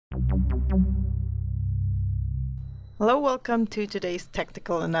Hello, welcome to today's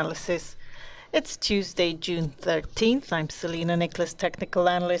technical analysis. It's Tuesday, June 13th. I'm Selena Nicholas, technical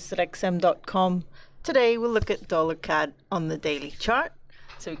analyst at xm.com. Today we'll look at dollar CAD on the daily chart.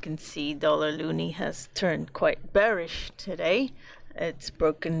 So we can see dollar loonie has turned quite bearish today. It's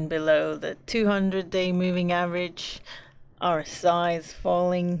broken below the 200-day moving average. RSI is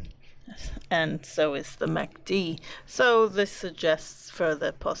falling, and so is the MACD. So this suggests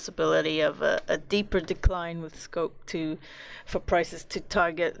further possibility of a deeper decline with scope for prices to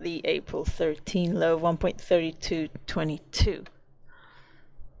target the April 13 low of 1.3222.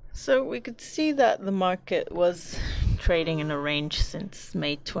 So we could see that the market was trading in a range since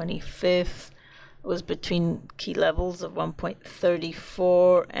May 25th. It was between key levels of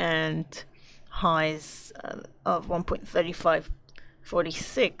 1.34 and highs of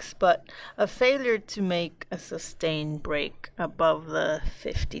 1.3546, but a failure to make a sustained break above the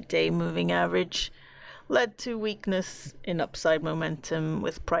 50-day moving average led to weakness in upside momentum,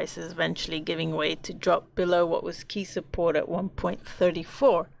 with prices eventually giving way to drop below what was key support at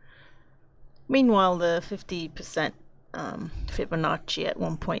 1.34. Meanwhile, the 50% Fibonacci at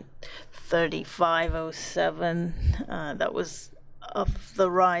 1.3507, that was of the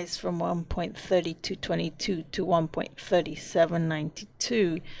rise from 1.3222 to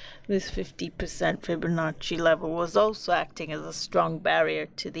 1.3792. This 50% Fibonacci level was also acting as a strong barrier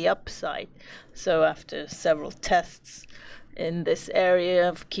to the upside. So after several tests in this area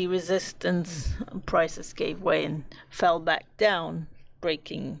of key resistance, prices gave way and fell back down,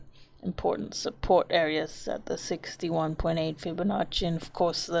 breaking important support areas at the 61.8 Fibonacci and of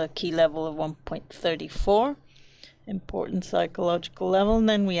course the key level of 1.34. Important psychological level, and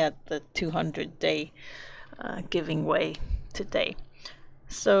then we had the 200-day giving way today.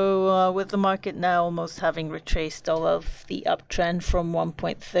 So with the market now almost having retraced all of the uptrend from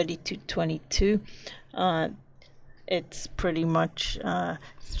 1.3222, it's pretty much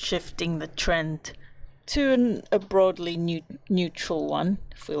shifting the trend to a broadly neutral one.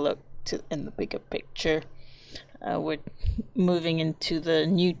 If we look in the bigger picture, we're moving into the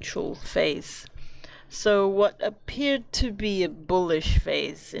neutral phase. So what appeared to be a bullish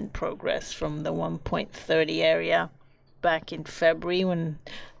phase in progress from the 1.30 area back in February when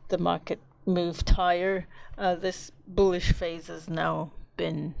the market moved higher, this bullish phase has now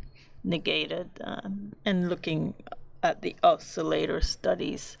been negated. And looking at the oscillator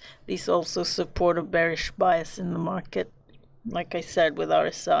studies, these also support a bearish bias in the market, like I said, with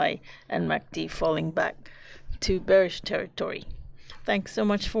RSI and MACD falling back to bearish territory. Thanks so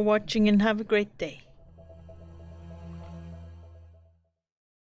much for watching and have a great day.